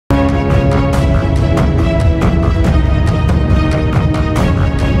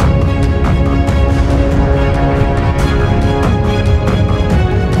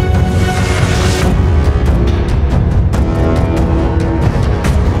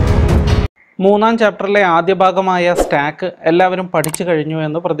മൂന്നാം ചാപ്റ്ററിലെ ആദ്യ ഭാഗമായ സ്റ്റാക്ക് എല്ലാവരും പഠിച്ചു കഴിഞ്ഞു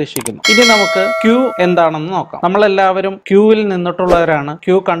എന്ന് പ്രതീക്ഷിക്കുന്നു. ഇനി നമുക്ക് ക്യൂ എന്താണെന്ന് നോക്കാം. നമ്മളെല്ലാവരും ക്യൂവിൽ നിന്നിട്ടുള്ളവരാണ്,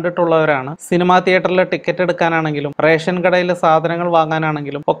 ക്യൂ കണ്ടിട്ടുള്ളവരാണ്. സിനിമാ തിയേറ്ററിൽ ടിക്കറ്റ് എടുക്കാനാണെങ്കിലും റേഷൻ കടയിൽ സാധനങ്ങൾ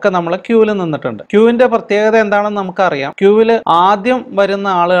വാങ്ങാനാണെങ്കിലും ഒക്കെ നമ്മൾ ക്യൂവിൽ നിന്നിട്ടുണ്ട്. ക്യൂവിന്റെ പ്രത്യേകത എന്താണെന്ന് നമുക്കറിയാം. ക്യൂവിൽ ആദ്യം വരുന്ന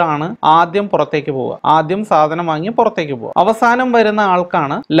ആളാണ് ആദ്യം പുറത്തേക്ക് പോവുക, ആദ്യം സാധനം വാങ്ങി പുറത്തേക്ക് പോവുക. അവസാനം വരുന്ന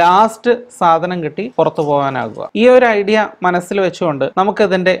ആൾക്കാണ് ലാസ്റ്റ് സാധനം കിട്ടി പുറത്തു പോകാനാകുക. ഈ ഒരു ഐഡിയ മനസ്സിൽ വെച്ചുകൊണ്ട് നമുക്ക്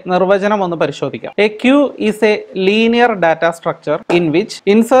ഇതിന്റെ നിർവചനം ഒന്ന് പരിശോധിക്കാം. A queue is a linear data structure in which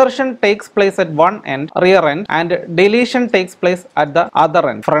insertion takes place at one end, rear end, and deletion takes place at the other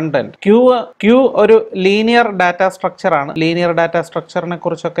end, front end. Queue ഒരു ലീനിയർ ഡാറ്റ സ്ട്രക്ചർ ആണ്. Linear data സ്ട്രക്ചറിനെ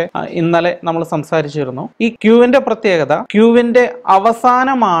കുറിച്ചൊക്കെ ഇന്നലെ നമ്മൾ സംസാരിച്ചിരുന്നു. ഈ ക്യൂവിന്റെ പ്രത്യേകത, ക്യൂവിന്റെ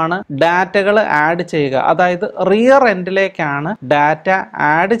അവസാനമാണ് ഡാറ്റകൾ add ചെയ്യുക, അതായത് റിയർ എൻഡിലേക്കാണ് ഡാറ്റ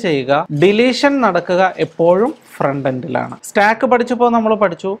ആഡ് ചെയ്യുക. ഡിലീഷൻ നടക്കുക എപ്പോഴും ഫ്രണ്ട് എൻഡിലാണ്. സ്റ്റാക്ക് പഠിച്ചപ്പോൾ നമ്മൾ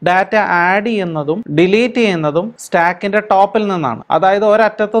പഠിച്ചു ഡാറ്റ ആഡ് ചെയ്യുന്നതും ഡിലീറ്റ് ചെയ്യുന്നതും സ്റ്റാക്കിന്റെ ടോപ്പിൽ നിന്നാണ്, അതായത്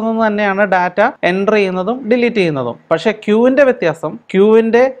ഒരറ്റത്തു നിന്ന് തന്നെയാണ് ഡാറ്റ എൻറ്റർ ചെയ്യുന്നതും ഡിലീറ്റ് ചെയ്യുന്നതും. പക്ഷെ ക്യൂവിന്റെ വ്യത്യാസം,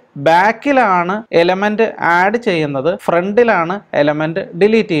 ക്യൂവിന്റെ ബാക്കിലാണ് എലമെന്റ് ആഡ് ചെയ്യുന്നത്, ഫ്രണ്ടിലാണ് എലമെന്റ്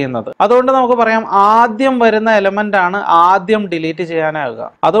ഡിലീറ്റ് ചെയ്യുന്നത്. അതുകൊണ്ട് നമുക്ക് പറയാം ആദ്യം വരുന്ന എലമെന്റ് ആണ് ആദ്യം ഡിലീറ്റ് ചെയ്യാനാവുക.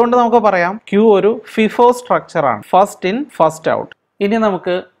 അതുകൊണ്ട് നമുക്ക് പറയാം ക്യൂ ഒരു ഫിഫോ സ്ട്രക്ചർ ആണ്, ഫസ്റ്റ് ഇൻ ഫസ്റ്റ് ഔട്ട്. ഇനി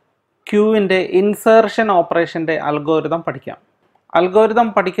നമുക്ക് ക്യൂവിൻ്റെ ഇൻസേർഷൻ ഓപ്പറേഷൻ്റെ അൽഗോരിതം പഠിക്കാം. അൽഗോരിതം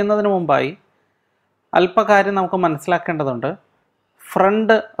പഠിക്കുന്നതിന് മുമ്പായി അല്പകാര്യം നമുക്ക് മനസ്സിലാക്കേണ്ടതുണ്ട്.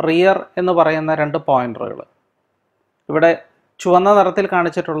 ഫ്രണ്ട്, റിയർ എന്ന് പറയുന്ന രണ്ട് പോയിന്ററുകൾ. ഇവിടെ ചുവന്ന നിറത്തിൽ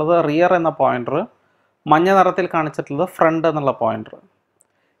കാണിച്ചിട്ടുള്ളത് റിയർ എന്ന പോയിന്റർ, മഞ്ഞ നിറത്തിൽ കാണിച്ചിട്ടുള്ളത് ഫ്രണ്ട് എന്നുള്ള പോയിന്റർ.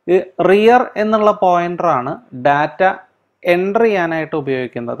 ഈ റിയർ എന്നുള്ള പോയിന്ററാണ് ഡാറ്റ എൻറ്റർ ചെയ്യാനായിട്ട്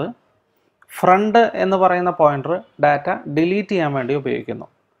ഉപയോഗിക്കുന്നത്. ഫ്രണ്ട് എന്ന് പറയുന്ന പോയിന്റർ ഡാറ്റ ഡിലീറ്റ് ചെയ്യാൻ വേണ്ടി ഉപയോഗിക്കുന്നു.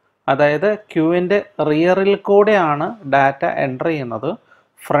 അതായത് ക്യൂവിൻ്റെ റിയറിൽ കൂടെയാണ് ഡാറ്റ എൻറ്റർ ചെയ്യുന്നത്,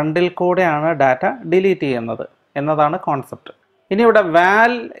 ഫ്രണ്ടിൽ കൂടെയാണ് ഡാറ്റ ഡിലീറ്റ് ചെയ്യുന്നത് എന്നതാണ് കോൺസെപ്റ്റ്. ഇനി ഇവിടെ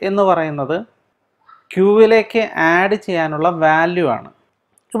വാൽ എന്ന് പറയുന്നത് ക്യൂവിലേക്ക് ആഡ് ചെയ്യാനുള്ള വാല്യൂ ആണ്.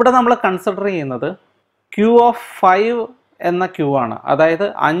 ഇവിടെ നമ്മൾ കൺസിഡർ ചെയ്യുന്നത് ക്യൂ ഓഫ് 5 എന്ന ക്യൂ ആണ്, അതായത്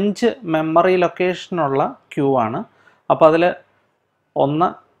 5 മെമ്മറി ലൊക്കേഷനുള്ള ക്യൂ ആണ്. അപ്പോൾ അതിൽ 1,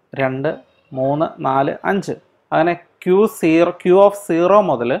 2, 3, 4, 5 അങ്ങനെ ക്യൂ ഓഫ് 0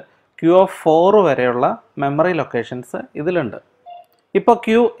 മുതൽ ക്യൂ ഓഫ് 4 വരെയുള്ള മെമ്മറി ലൊക്കേഷൻസ് ഇതിലുണ്ട്. ഇപ്പോൾ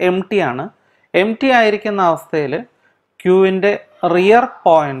ക്യൂ എം ടി ആണ്. എം ടി ആയിരിക്കുന്ന അവസ്ഥയിൽ ക്യൂവിൻ്റെ റിയർ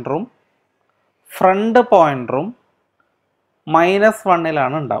പോയിന്ററും ഫ്രണ്ട് പോയിന്ററും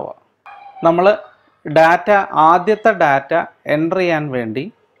 -1 ഉണ്ടാവുക. നമ്മൾ ആദ്യത്തെ ഡാറ്റ എൻറ്റർ ചെയ്യാൻ വേണ്ടി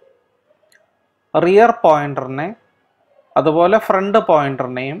റിയർ പോയിന്ററിനെ അതുപോലെ ഫ്രണ്ട്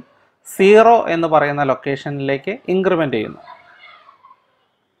പോയിന്ററിനെയും 0 എന്ന് പറയുന്ന ലൊക്കേഷനിലേക്ക് ഇൻക്രിമെൻ്റ് ചെയ്യുന്നു.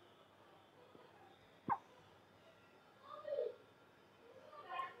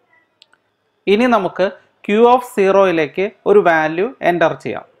 ഇനി നമുക്ക് ക്യൂ ഓഫ് 0യിലേക്ക് ഒരു വാല്യൂ എൻ്റർ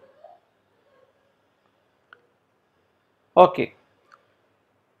ചെയ്യാം. ഓക്കെ,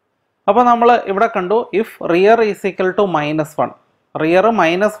 അപ്പോൾ നമ്മൾ ഇവിടെ കണ്ടു if rear is equal to -1. Rear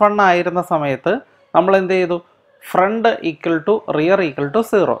 -1 ആയിരുന്ന സമയത്ത് നമ്മൾ എന്ത് ചെയ്തു? Front equal to rear equal to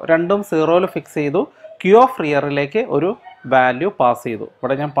 0, രണ്ടും 0യിൽ ഫിക്സ് ചെയ്തു. ക്യൂ ഓഫ് റിയറിലേക്ക് ഒരു വാല്യൂ പാസ് ചെയ്തു.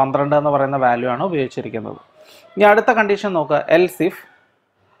 ഇവിടെ ഞാൻ 12 എന്ന് പറയുന്ന വാല്യൂ ആണ് ഉപയോഗിച്ചിരിക്കുന്നത്. ഇനി അടുത്ത കണ്ടീഷൻ നോക്കുക. Else if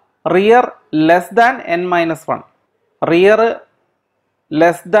rear less than n-1, rear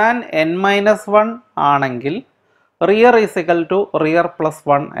less than n-1 ആണെങ്കിൽ rear is equal to rear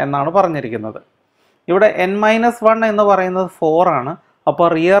 +1 എന്നാണ് പറഞ്ഞിരിക്കുന്നത്. ഇവിടെ n-1 എന്ന് പറയുന്നത് 4 ആണ്. അപ്പോൾ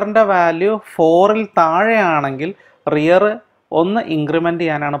റിയറിൻ്റെ വാല്യൂ 4ൽ താഴെയാണെങ്കിൽ റിയർ ഒന്ന് ഇൻക്രിമെൻ്റ്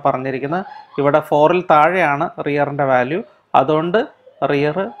ചെയ്യാനാണ് പറഞ്ഞിരിക്കുന്നത്. ഇവിടെ 4ൽ താഴെയാണ് റിയറിൻ്റെ വാല്യൂ, അതുകൊണ്ട്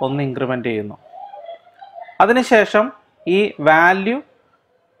റിയർ ഒന്ന് ഇൻക്രിമെൻ്റ് ചെയ്യുന്നു. അതിനുശേഷം ഈ വാല്യൂ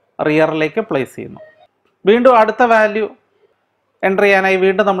റിയറിലേക്ക് പ്ലേസ് ചെയ്യുന്നു. വീണ്ടും അടുത്ത വാല്യൂ എൻ്റർ ചെയ്യാനായി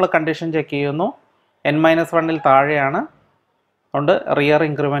വീണ്ടും നമ്മൾ കണ്ടീഷൻ ചെക്ക് ചെയ്യുന്നു. n-1ൽ താഴെയാണ്, അതുകൊണ്ട് റിയർ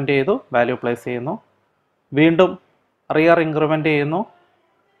ഇൻക്രിമെൻ്റ് ചെയ്തു, വാല്യൂ പ്ലേസ് ചെയ്യുന്നു. വീണ്ടും റിയർ ഇൻക്രിമെൻ്റ് ചെയ്യുന്നു,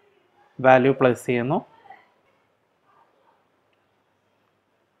 വാല്യൂ പ്ലേസ് ചെയ്യുന്നു.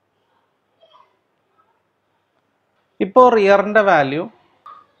 ഇപ്പോൾ റിയറിൻ്റെ വാല്യൂ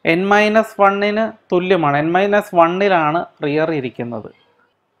n-1ന് തുല്യമാണ്. n-1ലാണ് റിയർ ഇരിക്കുന്നത്.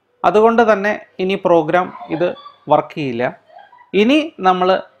 അതുകൊണ്ട് തന്നെ ഇനി പ്രോഗ്രാം ഇത് വർക്ക് ചെയ്യില്ല. ഇനി നമ്മൾ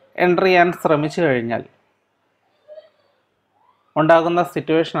എൻ്റർ ചെയ്യാൻ ശ്രമിച്ചു കഴിഞ്ഞാൽ ഉണ്ടാകുന്ന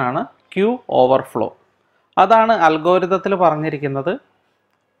സിറ്റുവേഷനാണ് ക്യൂ ഓവർഫ്ലോ. അതാണ് അൽഗോരിതത്തിൽ പറഞ്ഞിരിക്കുന്നത്.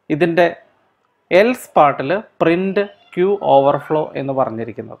 ഇതിൻ്റെ എൽസ് പാർട്ടിൽ പ്രിൻ്റ് ക്യൂ ഓവർഫ്ലോ എന്ന്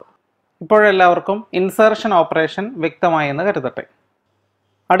പറഞ്ഞിരിക്കുന്നത്. ഇപ്പോഴെല്ലാവർക്കും ഇൻസേർഷൻ ഓപ്പറേഷൻ വ്യക്തമായി എന്ന് കരുതട്ടെ.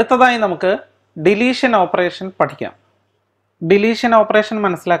 അടുത്തതായി നമുക്ക് ഡിലീഷൻ ഓപ്പറേഷൻ പഠിക്കാം. ഡിലീഷൻ ഓപ്പറേഷൻ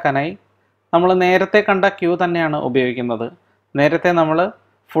മനസ്സിലാക്കാനായി നമ്മൾ നേരത്തെ കണ്ട ക്യൂ തന്നെയാണ് ഉപയോഗിക്കുന്നത്. നേരത്തെ നമ്മൾ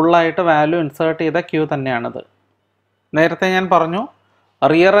ഫുള്ളായിട്ട് വാല്യൂ ഇൻസേർട്ട് ചെയ്ത ക്യൂ തന്നെയാണിത്. നേരത്തെ ഞാൻ പറഞ്ഞു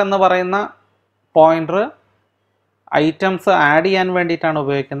റിയർ എന്ന് പറയുന്ന പോയിൻ്റർ ഐറ്റംസ് ആഡ് ചെയ്യാൻ വേണ്ടിയിട്ടാണ്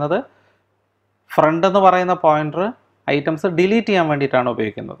ഉപയോഗിക്കുന്നത്. ഫ്രണ്ട് എന്ന് പറയുന്ന പോയിൻ്റർ ഐറ്റംസ് ഡിലീറ്റ് ചെയ്യാൻ വേണ്ടിയിട്ടാണ്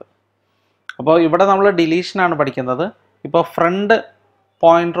ഉപയോഗിക്കുന്നത്. അപ്പോൾ ഇവിടെ നമ്മൾ ഡിലീഷനാണ് പഠിക്കുന്നത്. ഇപ്പോൾ ഫ്രണ്ട്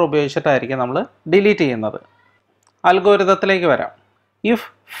പോയിൻ്റർ ഉപയോഗിച്ചിട്ടായിരിക്കും നമ്മൾ ഡിലീറ്റ് ചെയ്യുന്നത്. അൽഗോരിതത്തിലേക്ക് വരാം. If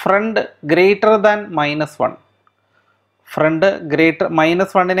front greater than -1, front greater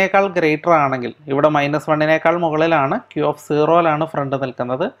 -1 greater ആണെങ്കിൽ, ഇവിടെ -1 മുകളിലാണ്, ക്യൂ ഓഫ് 0ലാണ് ഫ്രണ്ട്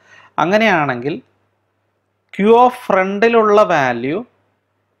നിൽക്കുന്നത്. അങ്ങനെയാണെങ്കിൽ ക്യൂ ഓഫ് ഫ്രണ്ടിലുള്ള വാല്യൂ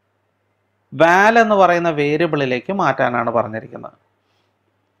വാൽ എന്ന് പറയുന്ന വേരിയബിളിലേക്ക് മാറ്റാനാണ് പറഞ്ഞിരിക്കുന്നത്.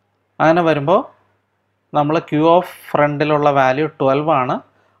 അങ്ങനെ വരുമ്പോൾ നമ്മൾ ക്യൂ ഓഫ് ഫ്രണ്ടിലുള്ള വാല്യൂ 12 ആണ്.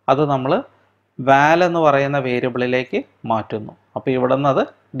 അത് നമ്മൾ വാൽ എന്ന് പറയുന്ന വേരിയബിളിലേക്ക് മാറ്റുന്നു. അപ്പോൾ ഇവിടെ നിന്ന് അത്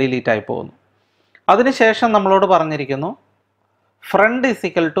ഡിലീറ്റ് ആയി പോകുന്നു. അതിനുശേഷം നമ്മളോട് പറഞ്ഞിരിക്കുന്നു friend is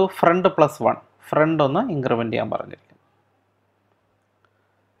equal to front +1, front ഒന്ന് ഇൻക്രിമെൻ്റ് ചെയ്യാൻ പറഞ്ഞിരിക്കുന്നു.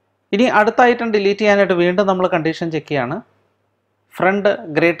 ഇനി അടുത്ത ഐറ്റം ഡിലീറ്റ് ചെയ്യാനായിട്ട് വീണ്ടും നമ്മൾ കണ്ടീഷൻ ചെക്ക് ചെയ്യാണ്. ഫ്രണ്ട്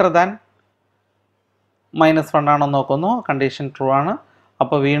ഗ്രേറ്റർ ദാൻ -1 ആണോ നോക്കുന്നു, കണ്ടീഷൻ ട്രൂ ആണ്.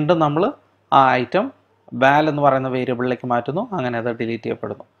 അപ്പോൾ വീണ്ടും നമ്മൾ ആ ഐറ്റം വാൽ എന്ന് പറയുന്ന വേരിയബിളിലേക്ക് മാറ്റുന്നു. അങ്ങനെ അത് ഡിലീറ്റ്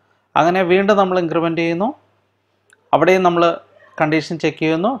ചെയ്യപ്പെടുന്നു. അങ്ങനെ വീണ്ടും നമ്മൾ ഇൻക്രിമെൻ്റ് ചെയ്യുന്നു. അവിടെയും നമ്മൾ കണ്ടീഷൻ ചെക്ക്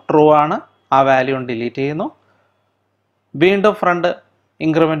ചെയ്യുന്നു, ട്രൂ ആണ്, ആ വാല്യൂ ഡിലീറ്റ് ചെയ്യുന്നു. വീണ്ടും ഫ്രണ്ട്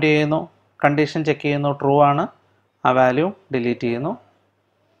ഇൻക്രിമെൻ്റ് ചെയ്യുന്നു, കണ്ടീഷൻ ചെക്ക് ചെയ്യുന്നു, ട്രൂ ആണ്, ആ വാല്യൂ ഡിലീറ്റ് ചെയ്യുന്നു.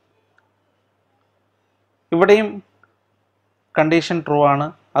 ഇവിടെയും കണ്ടീഷൻ ട്രൂ ആണ്,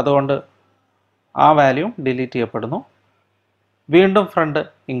 അതുകൊണ്ട് ആ വാല്യൂ ഡിലീറ്റ് ചെയ്യപ്പെടുന്നു. വീണ്ടും ഫ്രണ്ട്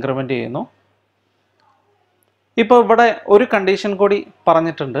ഇൻക്രിമെൻ്റ് ചെയ്യുന്നു. ഇപ്പോൾ ഇവിടെ ഒരു കണ്ടീഷൻ കൂടി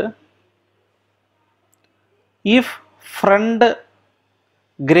പറഞ്ഞിട്ടുണ്ട്. If front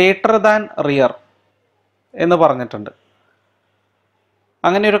greater than rear എന്ന് പറഞ്ഞിട്ടുണ്ട്.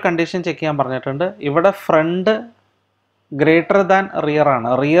 അങ്ങനെ ഒരു കണ്ടീഷൻ ചെക്ക് ചെയ്യാൻ പറഞ്ഞിട്ടുണ്ട്. ഇവിടെ ഫ്രണ്ട് ഗ്രേറ്റർ ദാൻ റിയർ ആണ്.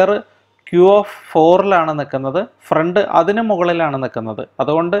 റിയർ ക്യൂ ഓഫ് 4ലാണ് നിൽക്കുന്നത്, ഫ്രണ്ട് അതിന് മുകളിലാണ് നിൽക്കുന്നത്.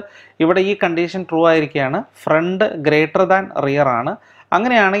 അതുകൊണ്ട് ഇവിടെ ഈ കണ്ടീഷൻ ട്രൂ ആയിരിക്കുകയാണ്. ഫ്രണ്ട് ഗ്രേറ്റർ ദാൻ റിയർ ആണ്.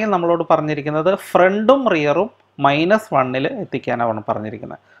 അങ്ങനെയാണെങ്കിൽ നമ്മളോട് പറഞ്ഞിരിക്കുന്നത് ഫ്രണ്ടും റിയറും -1 എത്തിക്കാനാണ്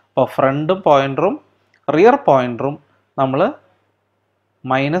പറഞ്ഞിരിക്കുന്നത്. അപ്പോൾ ഫ്രണ്ടും പോയിൻ്ററും റിയർ പോയിൻ്ററും നമ്മൾ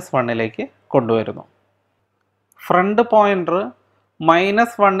 -1 കൊണ്ടുവരുന്നു. ഫ്രണ്ട് പോയിൻ്റർ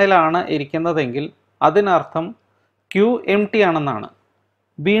 -1 ഇരിക്കുന്നതെങ്കിൽ അതിനർത്ഥം ക്യൂ എംപ്റ്റി ആണെന്നാണ്.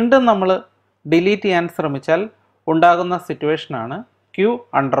 വീണ്ടും നമ്മൾ ഡിലീറ്റ് ചെയ്യാൻ ശ്രമിച്ചാൽ ഉണ്ടാകുന്ന സിറ്റുവേഷനാണ് ക്യൂ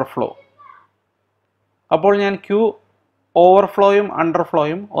അണ്ടർഫ്ലോ. അപ്പോൾ ഞാൻ ക്യൂ ഓവർഫ്ലോയും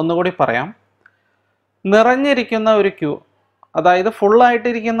അണ്ടർഫ്ലോയും ഒന്നുകൂടി പറയാം. നിറഞ്ഞിരിക്കുന്ന ഒരു ക്യൂ, അതായത്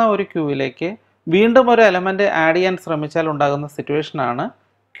ഫുള്ളായിട്ടിരിക്കുന്ന ഒരു ക്യൂവിലേക്ക് വീണ്ടും ഒരു എലമെൻറ്റ് ആഡ് ചെയ്യാൻ ശ്രമിച്ചാൽ ഉണ്ടാകുന്ന സിറ്റുവേഷനാണ്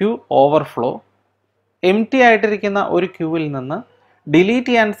ക്യൂ ഓവർഫ്ലോ. എംപ്റ്റി ആയിട്ടിരിക്കുന്ന ഒരു ക്യൂവിൽ നിന്ന്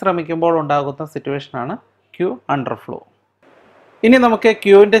ഡിലീറ്റ് ചെയ്യാൻ ശ്രമിക്കുമ്പോൾ ഉണ്ടാകുന്ന സിറ്റുവേഷനാണ് ക്യൂ അണ്ടർഫ്ലോ. ഇനി നമുക്ക്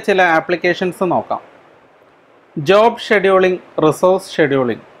ക്യൂവിൻ്റെ ചില ആപ്ലിക്കേഷൻസ് നോക്കാം. Job scheduling, resource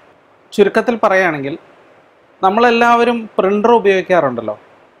scheduling. ചുരുക്കത്തിൽ പറയുകയാണെങ്കിൽ നമ്മളെല്ലാവരും പ്രിൻ്റർ ഉപയോഗിക്കാറുണ്ടല്ലോ.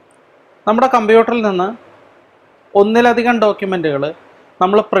 നമ്മുടെ കമ്പ്യൂട്ടറിൽ നിന്ന് ഒന്നിലധികം ഡോക്യുമെൻറ്റുകൾ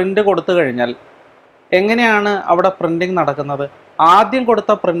നമ്മൾ പ്രിൻ്റ് കൊടുത്തു കഴിഞ്ഞാൽ എങ്ങനെയാണ് അവിടെ പ്രിൻറ്റിങ് നടക്കുന്നത്? ആദ്യം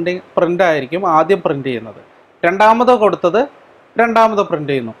കൊടുത്ത പ്രിൻ്റായിരിക്കും ആദ്യം പ്രിൻ്റ് ചെയ്യുന്നത്, രണ്ടാമത് കൊടുത്തത് രണ്ടാമത്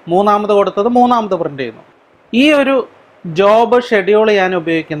പ്രിൻ്റ് ചെയ്യുന്നു, മൂന്നാമത് കൊടുത്തത് മൂന്നാമത് പ്രിൻ്റ് ചെയ്യുന്നു. ഈ ഒരു ജോബ് ഷെഡ്യൂൾ ചെയ്യാൻ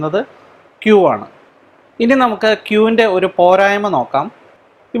ഉപയോഗിക്കുന്നത് ക്യൂ ആണ്. ഇനി നമുക്ക് ക്യൂവിൻ്റെ ഒരു പോരായ്മ നോക്കാം.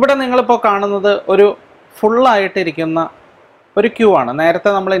 ഇവിടെ നിങ്ങളിപ്പോൾ കാണുന്നത് ഒരു ഫുള്ളായിട്ടിരിക്കുന്ന ഒരു ക്യൂ ആണ്. നേരത്തെ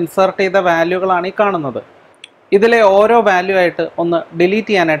നമ്മൾ ഇൻസേർട്ട് ചെയ്ത വാല്യൂകളാണ് ഈ കാണുന്നത്. ഇതിലെ ഓരോ വാല്യൂ ആയിട്ട് ഒന്ന്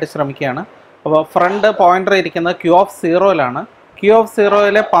ഡിലീറ്റ് ചെയ്യാനായിട്ട് ശ്രമിക്കുകയാണ്. അപ്പോൾ ഫ്രണ്ട് പോയിൻ്റർ ഇരിക്കുന്നത് ക്യൂ ഓഫ് 0ലാണ്. ക്യൂ ഓഫ്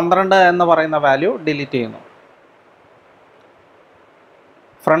 0 12 എന്ന് പറയുന്ന വാല്യൂ ഡിലീറ്റ് ചെയ്യുന്നു.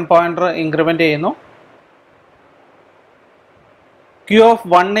 ഫ്രണ്ട് പോയിൻ്റർ ഇൻക്രിമെൻ്റ് ചെയ്യുന്നു. ക്യൂ ഓഫ്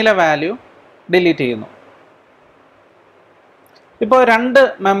 1 വാല്യൂ ഡിലീറ്റ് ചെയ്യുന്നു. ഇപ്പോൾ 2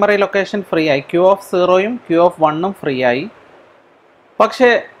 മെമ്മറി ലൊക്കേഷൻ ഫ്രീ ആയി. Q of 0യും Q of 1ഉം free ആയി. പക്ഷേ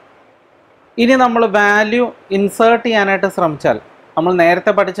ഇനി നമ്മൾ വാല്യൂ ഇൻസേർട്ട് ചെയ്യാനായിട്ട് ശ്രമിച്ചാൽ നമ്മൾ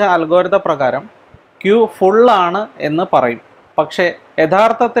നേരത്തെ പഠിച്ച അൽഗോരിത പ്രകാരം ക്യൂ ഫുള്ളാണ് എന്ന് പറയും. പക്ഷേ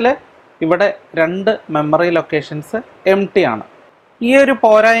യഥാർത്ഥത്തിൽ ഇവിടെ 2 മെമ്മറി ലൊക്കേഷൻസ് എംപ്റ്റി ആണ്. ഈ ഒരു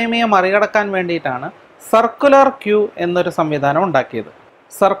പോരായ്മയെ മറികടക്കാൻ വേണ്ടിയിട്ടാണ് സർക്കുലർ ക്യൂ എന്നൊരു സംവിധാനം ഉണ്ടാക്കിയത്.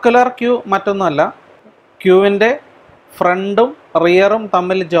 സർക്കുലർ ക്യൂ മറ്റൊന്നുമല്ല, ക്യൂവിൻ്റെ ഫ്രണ്ടും റിയറും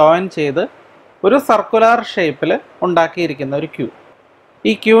തമ്മിൽ ജോയിൻ ചെയ്ത് ഒരു സർക്കുലർ ഷേപ്പിൽ ഉണ്ടാക്കിയിരിക്കുന്ന ഒരു ക്യൂ.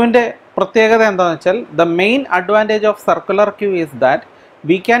 ഈ ക്യൂവിൻ്റെ പ്രത്യേകത എന്താണെന്ന് വെച്ചാൽ the main advantage of circular Q is that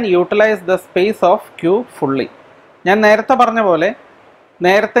we can utilise the space of Q fully. ഞാൻ നേരത്തെ പറഞ്ഞ പോലെ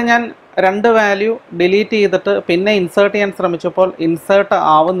നേരത്തെ ഞാൻ 2 വാല്യൂ ഡിലീറ്റ് ചെയ്തിട്ട് പിന്നെ ഇൻസേർട്ട് ചെയ്യാൻ ശ്രമിച്ചപ്പോൾ ഇൻസേർട്ട്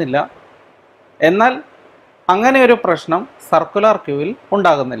ആവുന്നില്ല. എന്നാൽ അങ്ങനെ ഒരു പ്രശ്നം സർക്കുലർ ക്യൂവിൽ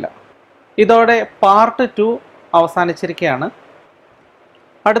ഉണ്ടാകുന്നില്ല. ഇതോടെ പാർട്ട് 2 അവസാനിച്ചിരിക്കുകയാണ്.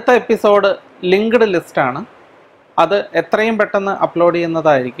 അടുത്ത എപ്പിസോഡ് ലിങ്ക്ഡ് ലിസ്റ്റാണ്. അത് എത്രയും പെട്ടെന്ന് അപ്ലോഡ്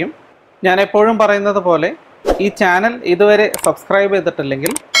ചെയ്യുന്നതായിരിക്കും. ഞാൻ എപ്പോഴും പറയുന്നത് പോലെ ഈ ചാനൽ ഇതുവരെ സബ്സ്ക്രൈബ്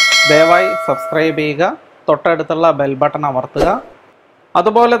ചെയ്തിട്ടില്ലെങ്കിൽ ദയവായി സബ്സ്ക്രൈബ് ചെയ്യുക, തൊട്ടടുത്തുള്ള ബെൽ ബട്ടൺ അമർത്തുക.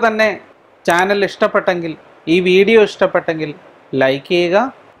 അതുപോലെ തന്നെ ചാനൽ ഇഷ്ടപ്പെട്ടെങ്കിൽ, ഈ വീഡിയോ ഇഷ്ടപ്പെട്ടെങ്കിൽ ലൈക്ക് ചെയ്യുക.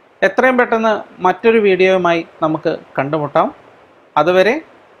 എത്രയും പെട്ടെന്ന് മറ്റൊരു വീഡിയോയുമായി നമുക്ക് കണ്ടുമുട്ടാം. അതുവരെ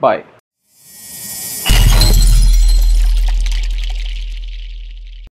ബൈ.